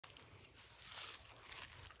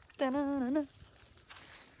Da-na-na-na.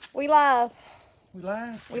 We live. We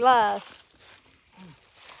live? We live.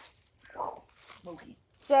 Smoky.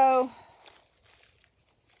 So,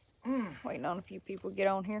 waiting on a few people to get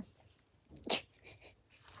on here.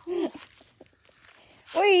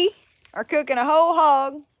 We are cooking a whole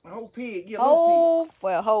hog. A whole pig. Yeah, a little pig.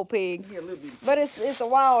 Well, whole pig. Yeah, a little bit. But it's a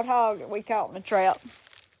wild hog that we caught in a trap.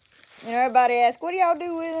 You know, everybody asks, what do y'all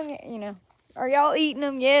do with them? You know, are y'all eating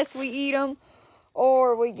them? Yes, we eat them.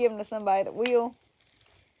 Or we give them to somebody that will.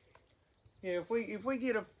 Yeah, if we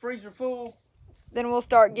get a freezer full, then we'll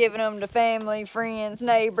start giving them to family, friends,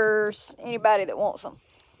 neighbors, anybody that wants them.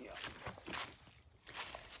 Yeah.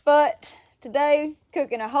 But today,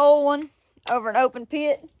 cooking a whole one over an open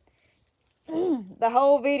pit. The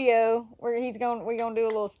whole video, we're gonna do a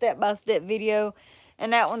little step-by-step video,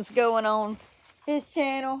 and that one's going on his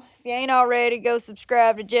channel. If you ain't already, go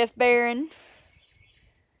subscribe to Jeff Barron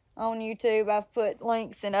on YouTube. I've put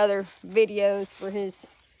links and other videos for his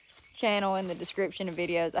channel in the description of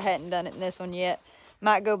videos. I hadn't done it in this one yet.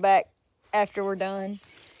 Might go back after we're done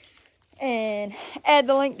and add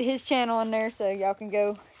the link to his channel in there so y'all can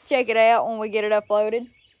go check it out when we get it uploaded.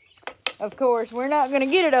 Of course, we're not going to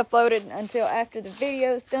get it uploaded until after the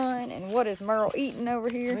video's done. And what is Merle eating over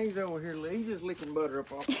here? he's over here. He's just licking butter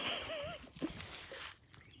up off.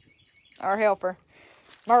 Our helper,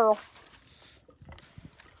 Merle.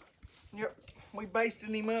 Yep, we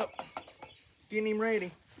basting him up, getting him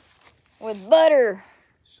ready. With butter.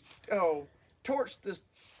 Oh,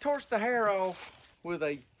 torched the hair off with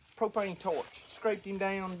a propane torch. Scraped him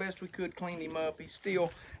down best we could, cleaned him up. He's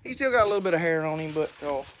still got a little bit of hair on him, but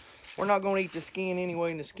we're not going to eat the skin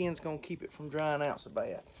anyway, and the skin's going to keep it from drying out so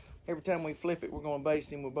bad. Every time we flip it, we're going to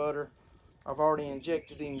baste him with butter. I've already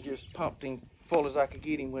injected him, just pumped him full as I could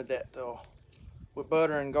get him with that, with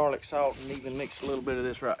butter and garlic salt, and even mixed a little bit of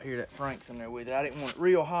this right here that Frank's in there with it. I didn't want it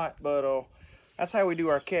real hot, but that's how we do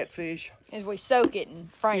our catfish. Is we soak it in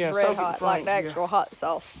Frank's Red Hot, like the actual hot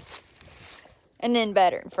sauce. And then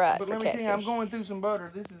batter and fry it for catfish. But let me tell you, I'm going through some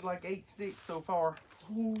butter. This is like 8 sticks so far.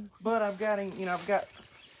 But I've got him, you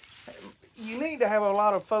need to have a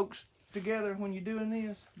lot of folks together when you're doing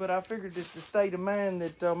this, but I figured it's the state of mind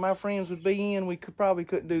that my friends would be in. We probably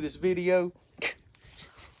couldn't do this video.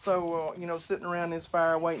 So, sitting around this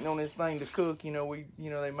fire waiting on this thing to cook,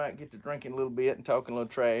 they might get to drinking a little bit and talking a little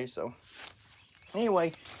trash. So,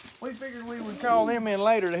 anyway, we figured we would call them in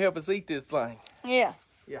later to help us eat this thing. Yeah.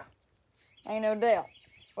 Yeah. Ain't no doubt.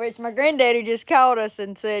 Which my granddaddy just called us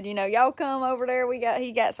and said, y'all come over there.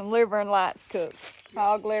 He got some liver and lights cooked.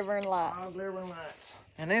 Hog liver and lights. Hog liver and lights.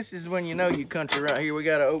 And this is when you know you country right here. We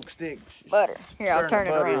got an oak stick. Butter. Here, I'll turn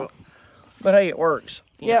it around. But hey, it works.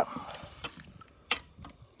 Yep.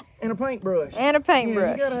 And a paintbrush. And a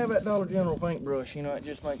paintbrush. You gotta have that Dollar General paintbrush. It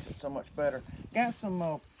just makes it so much better. Got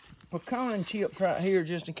some pecan chips right here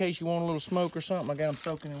just in case you want a little smoke or something. I got them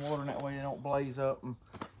soaking in water, and that way they don't blaze up and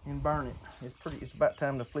burn it. It's about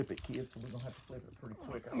time to flip it, kids, so we're gonna have to flip it pretty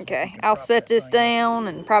quick. Okay, I'll set this down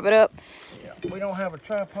and prop it up. Yeah, we don't have a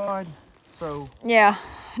tripod, so. Yeah,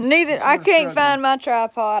 I can't find my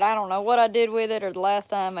tripod. I don't know what I did with it or the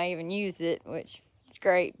last time I even used it, which is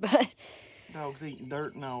great, but. Dogs eating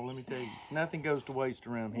dirt? No, let me tell you, nothing goes to waste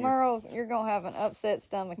around here. Merle, you're gonna have an upset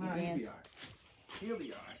stomach again. He'll be all right. He'll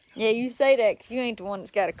be all right. Yeah, you say that because you ain't the one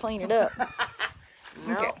that's got to clean it up.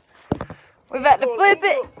 No. Okay. We're about to flip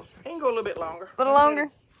it. He can go a little bit longer. A little longer?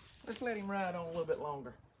 Let's let him ride on a little bit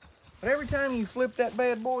longer. But every time you flip that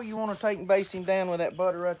bad boy, you want to take and baste him down with that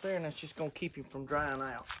butter right there, and that's just going to keep him from drying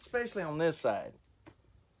out, especially on this side.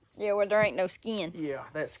 Yeah, where there ain't no skin. Yeah,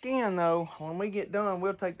 that skin, though, when we get done,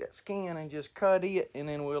 we'll take that skin and just cut it, and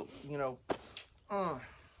then we'll, oh,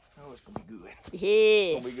 it's going to be good.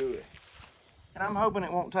 Yeah. It's going to be good. And I'm hoping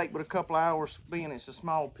it won't take but a couple of hours, being it's a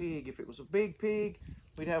small pig. If it was a big pig,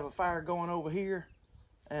 we'd have a fire going over here,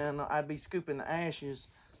 and I'd be scooping the ashes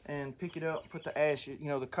and pick it up, put the ashes,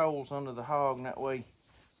 the coals under the hog, and that way.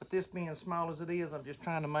 But this being small as it is, I'm just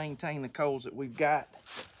trying to maintain the coals that we've got,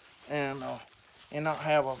 and not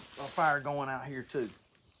have a fire going out here too.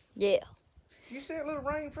 Yeah. You see that little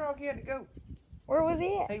rain frog? He had to go. Where was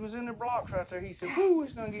he at? He was in the blocks right there. He said, "Whoo,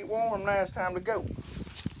 it's gonna get warm now. It's time to go."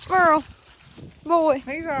 Merle, boy.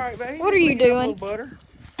 He's all right, baby. What are you doing? Butter.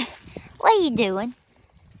 What are you doing?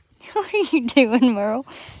 What are you doing, Merle?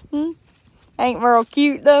 Ain't Merle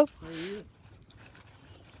cute, though? He is.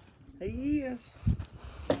 He is.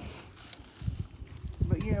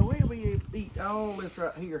 But yeah, we'll be eat all this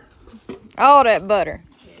right here. All that butter.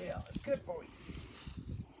 Yeah, it's good for you.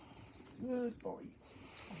 Good for you.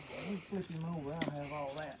 We flip him over, I'll have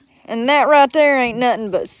all that. And that right there ain't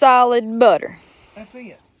nothing but solid butter. That's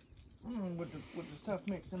it. with the stuff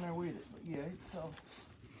mixed in there with it. But yeah,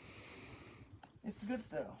 it's the good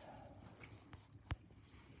stuff.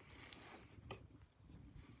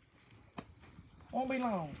 Won't be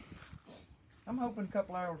long. I'm hoping a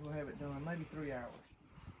couple hours we'll have it done, maybe 3 hours.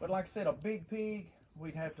 But like I said, a big pig,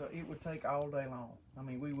 it would take all day long. I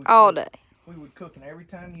mean, we would all day. We would cook, and every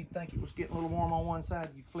time you'd think it was getting a little warm on one side,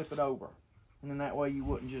 you'd flip it over. And then that way you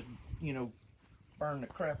wouldn't just, you know, burn the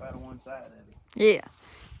crap out of one side of it. Yeah.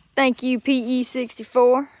 Thank you,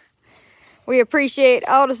 PE64. We appreciate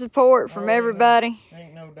all the support from everybody.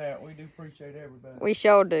 Ain't no doubt. We do appreciate everybody. We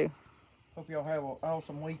sure do. Hope y'all have an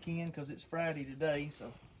awesome weekend, because it's Friday today, so.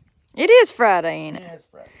 It is Friday, ain't it? Yeah, it's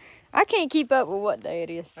Friday. I can't keep up with what day it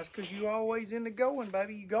is. That's because you always in the going,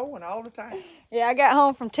 baby. You going all the time. Yeah, I got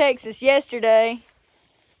home from Texas yesterday.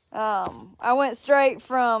 I went straight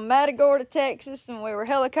from Matagorda, Texas, and we were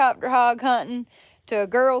helicopter hog hunting, to a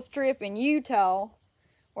girls' trip in Utah,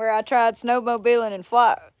 where I tried snowmobiling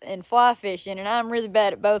and fly fishing, and I'm really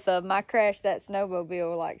bad at both of them. I crashed that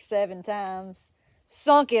snowmobile like 7 times.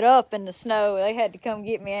 Sunk it up in the snow. They had to come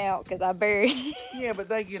get me out because I buried it. Yeah, but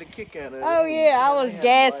they get a kick out of it. Oh yeah, I was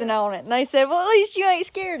gassing on it, and they said, "Well, at least you ain't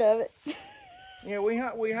scared of it." Yeah, we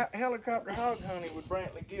helicopter hog hunting with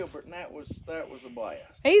Brantley Gilbert, and that was a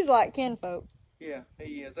blast. He's like kinfolk. Yeah,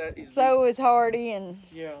 he is. So is Hardy and.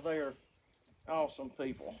 Yeah, they are awesome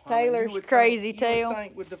people. Taylor's Crazy Tail. You would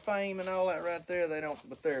think with the fame and all that right there, they don't,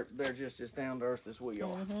 but they're just as down to earth as we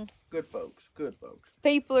are. Mm-hmm. Good folks. Good folks.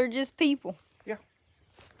 People are just people. Yeah.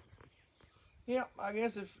 Yeah, I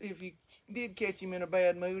guess if you did catch him in a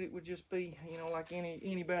bad mood, it would just be, you know, like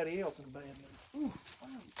anybody else in a bad mood. Ooh,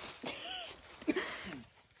 wow.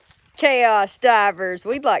 Chaos divers.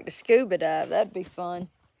 We'd like to scuba dive. That'd be fun.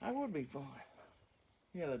 That would be fun.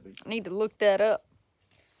 Yeah, that'd be fun. I need to look that up.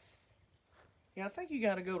 Yeah, I think you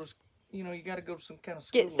got to go to, you know, you got to go to some kind of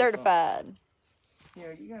school. Get certified.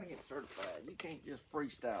 Yeah, you got to get certified. You can't just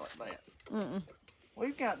freestyle at that. Mm-mm.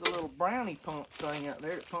 We've got the little brownie pump thing out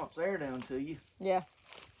there that pumps air down to you. Yeah.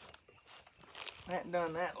 I hadn't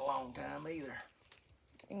done that in a long time either.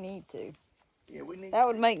 We need to. Yeah, we need. That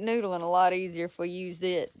would make noodling a lot easier if we used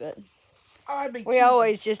it, but we cheating.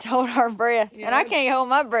 Always just hold our breath. Yeah, and I can't hold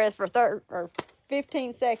my breath for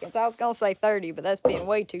 15 seconds. I was going to say 30, but that's being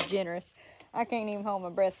way too generous. I can't even hold my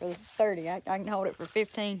breath for 30. I can hold it for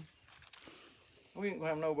 15. We ain't going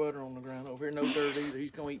to have no butter on the ground over here, no dirt either.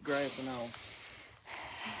 He's going to eat grass and all.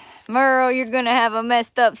 Merle, you're going to have a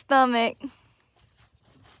messed up stomach.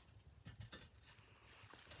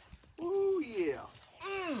 Ooh, yeah.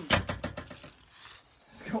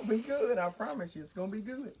 It's going to be good. I promise you, it's going to be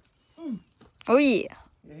good. Oh, yeah.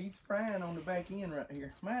 Yeah, he's frying on the back end right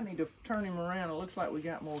here. Might need to turn him around. It looks like we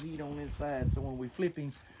got more heat on this side, so when we flip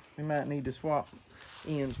him, we might need to swap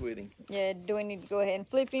ends with him. Yeah, do we need to go ahead and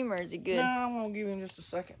flip him, or is he good? No, I'm going to give him just a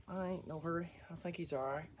second. I ain't no hurry. I think he's all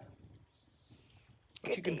right.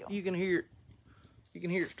 But you can hear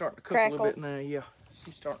it starting to cook a little bit now. Yeah,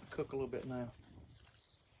 she's starting to cook a little bit now.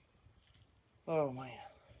 Oh man,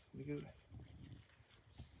 be good.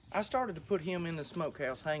 I started to put him in the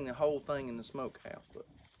smokehouse, hang the whole thing in the smokehouse, but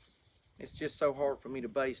it's just so hard for me to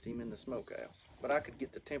baste him in the smokehouse. But I could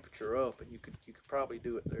get the temperature up, and you could probably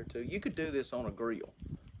do it there too. You could do this on a grill.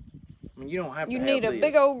 I mean, you don't have to have this. You need a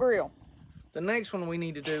big old grill. The next one we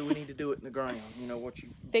need to do it in the ground. You know what you...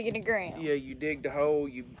 Dig in the ground. Yeah, you dig the hole,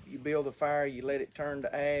 you build a fire, you let it turn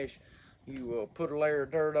to ash, you put a layer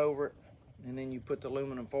of dirt over it, and then you put the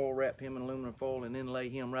aluminum foil, wrap him in aluminum foil, and then lay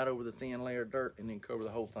him right over the thin layer of dirt, and then cover the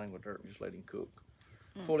whole thing with dirt and just let him cook.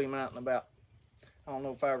 Pull him out in about, I don't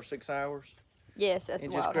know, 5 or 6 hours. Yes, that's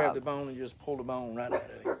and wild just grab hog. the bone and just pull the bone right out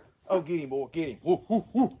of him. Oh, get him, boy, get him. Woo, woo,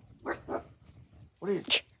 woo. What is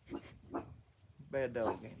it? Bad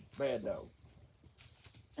dog, Andy. Bad dog.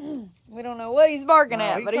 We don't know what he's barking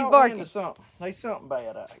at, but he's barking. Something. There's something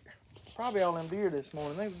bad out here. Probably all them deer this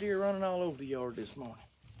morning. There were deer running all over the yard this morning.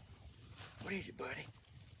 What is it, buddy?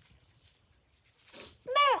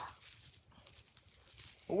 No.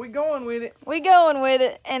 Well, we going with it. We going with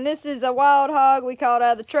it. And this is a wild hog we caught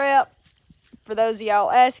out of the trap. For those of y'all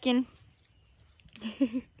asking.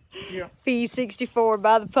 Yeah. P64,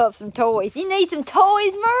 buy the pup some toys. You need some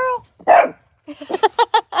toys, Merle?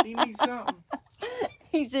 He needs something.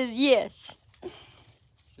 He says yes.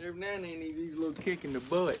 Every now and then he needs a little kick in the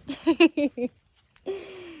butt.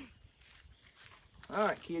 All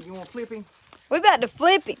right, kid, you want to flip him? We about to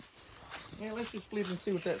flip him. Yeah, let's just flip and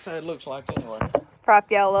see what that side looks like anyway.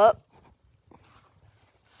 Prop y'all up.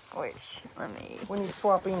 Which, let me... We need to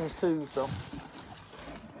swap ends too, so...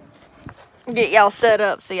 Get y'all set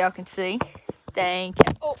up so y'all can see. Thank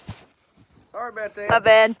you. Oh. Sorry about that. My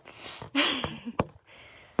bad.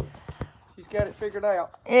 got it figured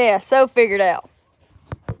out. Yeah, so figured out.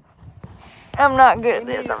 I'm not good at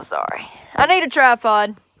this, I'm sorry. I need a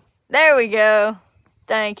tripod. There we go.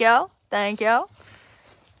 Thank y'all. Thank y'all.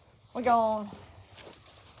 We're going to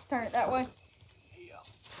turn it that way. Yeah.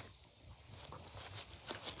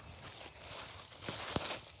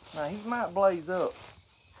 Now he might blaze up.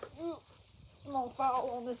 I'm gonna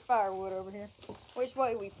fall on this firewood over here. Which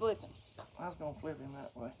way we flipping? I was gonna flip him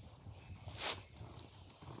that way.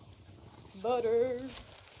 Butter.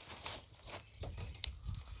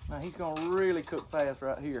 Now he's gonna really cook fast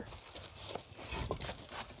right here.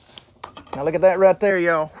 Now look at that right there,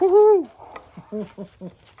 y'all. Woohoo!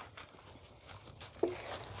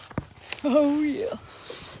 Oh yeah.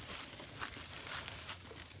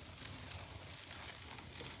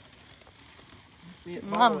 See it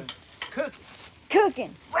boiling. Cooking. Cooking.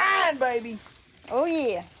 Frying, baby. Oh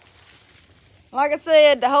yeah. Like I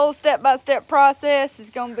said, the whole step-by-step process is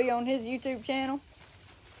gonna be on his YouTube channel.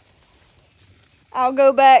 I'll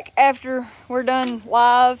go back after we're done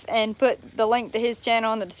live and put the link to his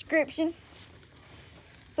channel in the description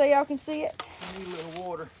so y'all can see it. I need a little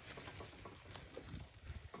water.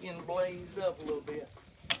 It's getting blazed up a little bit.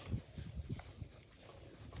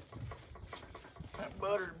 That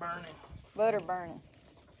butter's burning. Butter burning.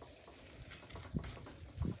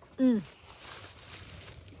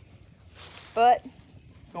 But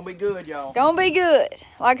Gonna be good, y'all. gonna be good.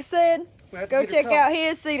 Like I said, We have to go get it check cooked. out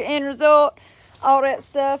his, see the end result, all that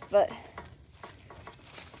stuff. But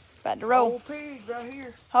about to roll. Whole pig right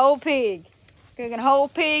here. Whole pig. Cooking a whole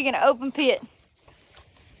pig in an open pit.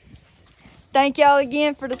 Thank y'all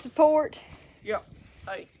again for the support. Yep.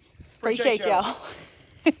 Hey. Appreciate y'all.